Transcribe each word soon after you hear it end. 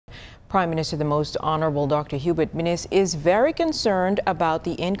Prime Minister the Most Honorable Dr. Hubert Minnis is very concerned about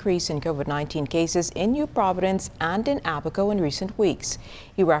the increase in COVID-19 cases in New Providence and in Abaco in recent weeks.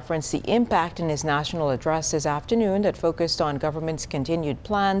 He referenced the impact in his national address this afternoon that focused on government's continued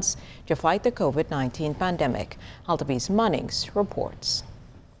plans to fight the COVID-19 pandemic. Altabese Munnings reports.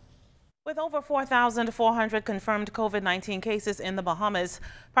 With over 4,400 confirmed COVID-19 cases in the Bahamas,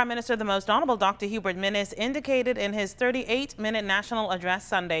 Prime Minister the Most Honorable Dr. Hubert Minnis indicated in his 38-minute national address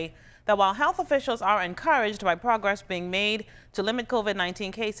Sunday that while health officials are encouraged by progress being made to limit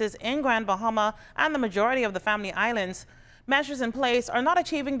COVID-19 cases in Grand Bahama and the majority of the Family Islands, measures in place are not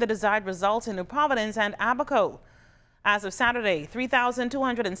achieving the desired results in New Providence and Abaco. As of Saturday,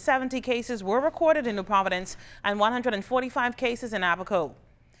 3,270 cases were recorded in New Providence and 145 cases in Abaco.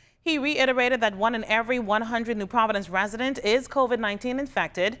 He reiterated that 1 in every 100 New Providence resident is COVID-19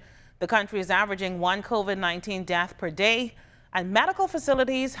 infected. The country is averaging 1 COVID-19 death per day, and medical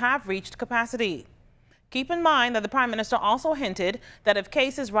facilities have reached capacity. Keep in mind that the Prime Minister also hinted that if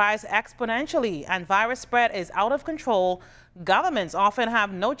cases rise exponentially and virus spread is out of control, governments often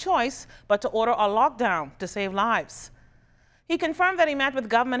have no choice but to order a lockdown to save lives. He confirmed that he met with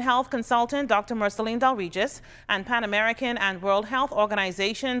government health consultant Dr. Merceline Del Regis and Pan American and World Health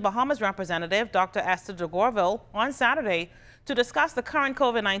Organization Bahamas representative Dr. Esther de Gorville on Saturday to discuss the current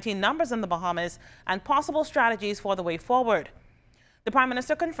COVID-19 numbers in the Bahamas and possible strategies for the way forward. The Prime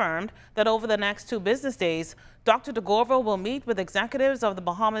Minister confirmed that over the next 2 business days, Dr. de Gorville will meet with executives of the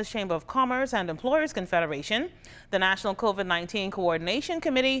Bahamas Chamber of Commerce and Employers Confederation, the National COVID-19 Coordination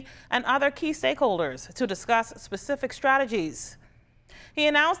Committee, and other key stakeholders to discuss specific strategies. He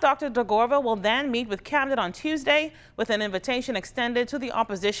announced Dr. de Gorville will then meet with Cabinet on Tuesday with an invitation extended to the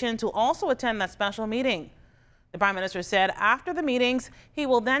opposition to also attend that special meeting. The Prime Minister said after the meetings, he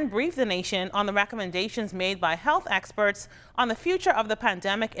will then brief the nation on the recommendations made by health experts on the future of the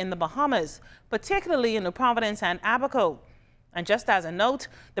pandemic in the Bahamas, particularly in New Providence and Abaco. And just as a note,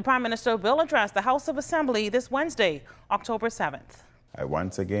 the Prime Minister will address the House of Assembly this Wednesday, October 7th. I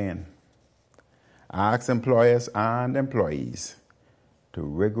once again ask employers and employees to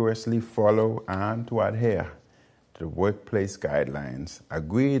rigorously follow and to adhere to the workplace guidelines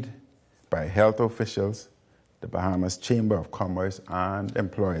agreed by health officials, the Bahamas Chamber of Commerce and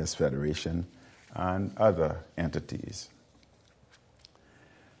Employers Federation, and other entities.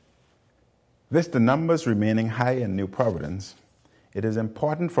 With the numbers remaining high in New Providence, it is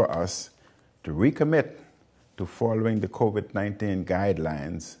important for us to recommit to following the COVID-19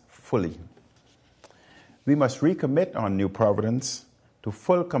 guidelines fully. We must recommit on New Providence to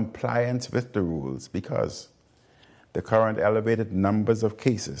full compliance with the rules because the current elevated numbers of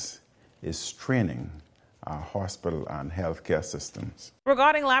cases is straining our hospital and healthcare systems.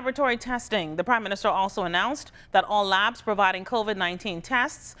 Regarding laboratory testing, the Prime Minister also announced that all labs providing COVID-19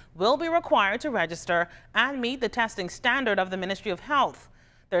 tests will be required to register and meet the testing standard of the Ministry of Health.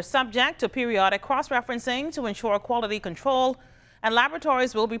 They're subject to periodic cross-referencing to ensure quality control, and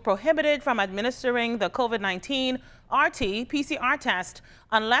laboratories will be prohibited from administering the COVID-19 RT-PCR test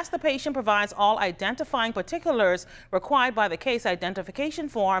unless the patient provides all identifying particulars required by the case identification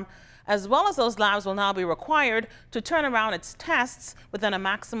form, as well as those labs will now be required to turn around its tests within a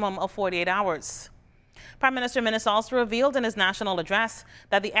maximum of 48 hours. Prime Minister Minnis also revealed in his national address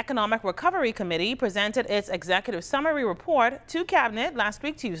that the Economic Recovery Committee presented its executive summary report to Cabinet last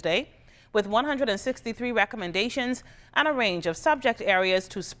week Tuesday with 163 recommendations and a range of subject areas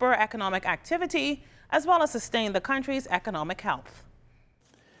to spur economic activity as well as sustain the country's economic health.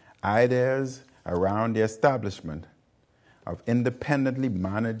 Ideas around the establishment of independently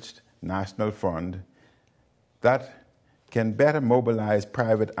managed national fund that can better mobilize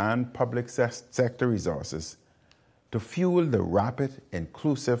private and public sector resources to fuel the rapid,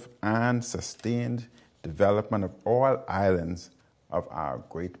 inclusive, and sustained development of all islands of our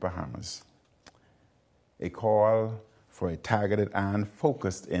Great Bahamas. A call for a targeted and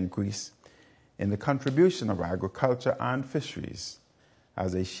focused increase in the contribution of agriculture and fisheries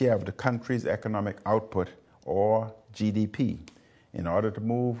as a share of the country's economic output, or GDP, in order to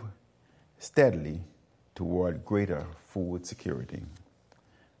move steadily toward greater food security.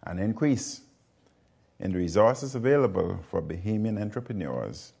 An increase in the resources available for Bahamian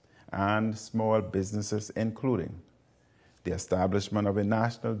entrepreneurs and small businesses, including the establishment of a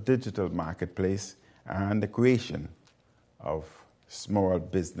national digital marketplace and the creation of small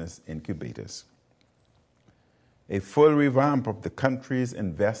business incubators. A full revamp of the country's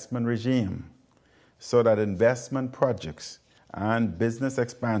investment regime so that investment projects and business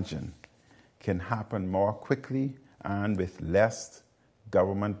expansion can happen more quickly and with less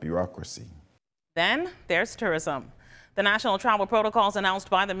government bureaucracy. Then there's tourism. The national travel protocols announced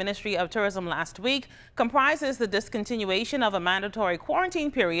by the Ministry of Tourism last week comprises the discontinuation of a mandatory quarantine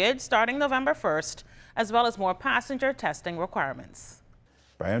period starting November 1st, as well as more passenger testing requirements.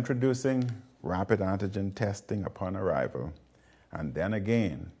 By introducing rapid antigen testing upon arrival, and then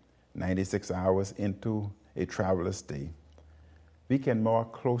again 96 hours into a traveler's stay, we can more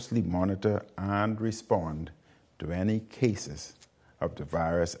closely monitor and respond to any cases of the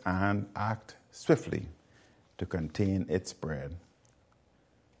virus and act swiftly to contain its spread.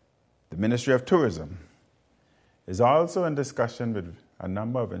 The Ministry of Tourism is also in discussion with a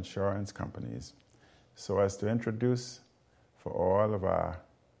number of insurance companies so as to introduce for all of our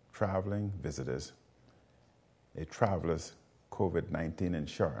traveling visitors a traveler's COVID-19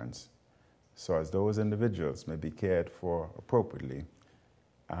 insurance, so as those individuals may be cared for appropriately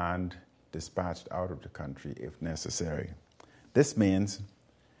and dispatched out of the country if necessary. This means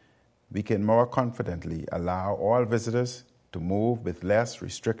we can more confidently allow all visitors to move with less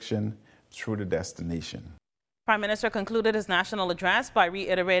restriction through the destination. Prime Minister concluded his national address by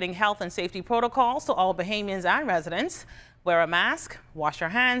reiterating health and safety protocols to all Bahamians and residents. Wear a mask, wash your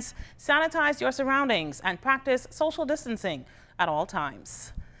hands, sanitize your surroundings, and practice social distancing at all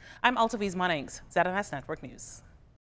times. I'm Altaviz Munnings, ZNS Network News.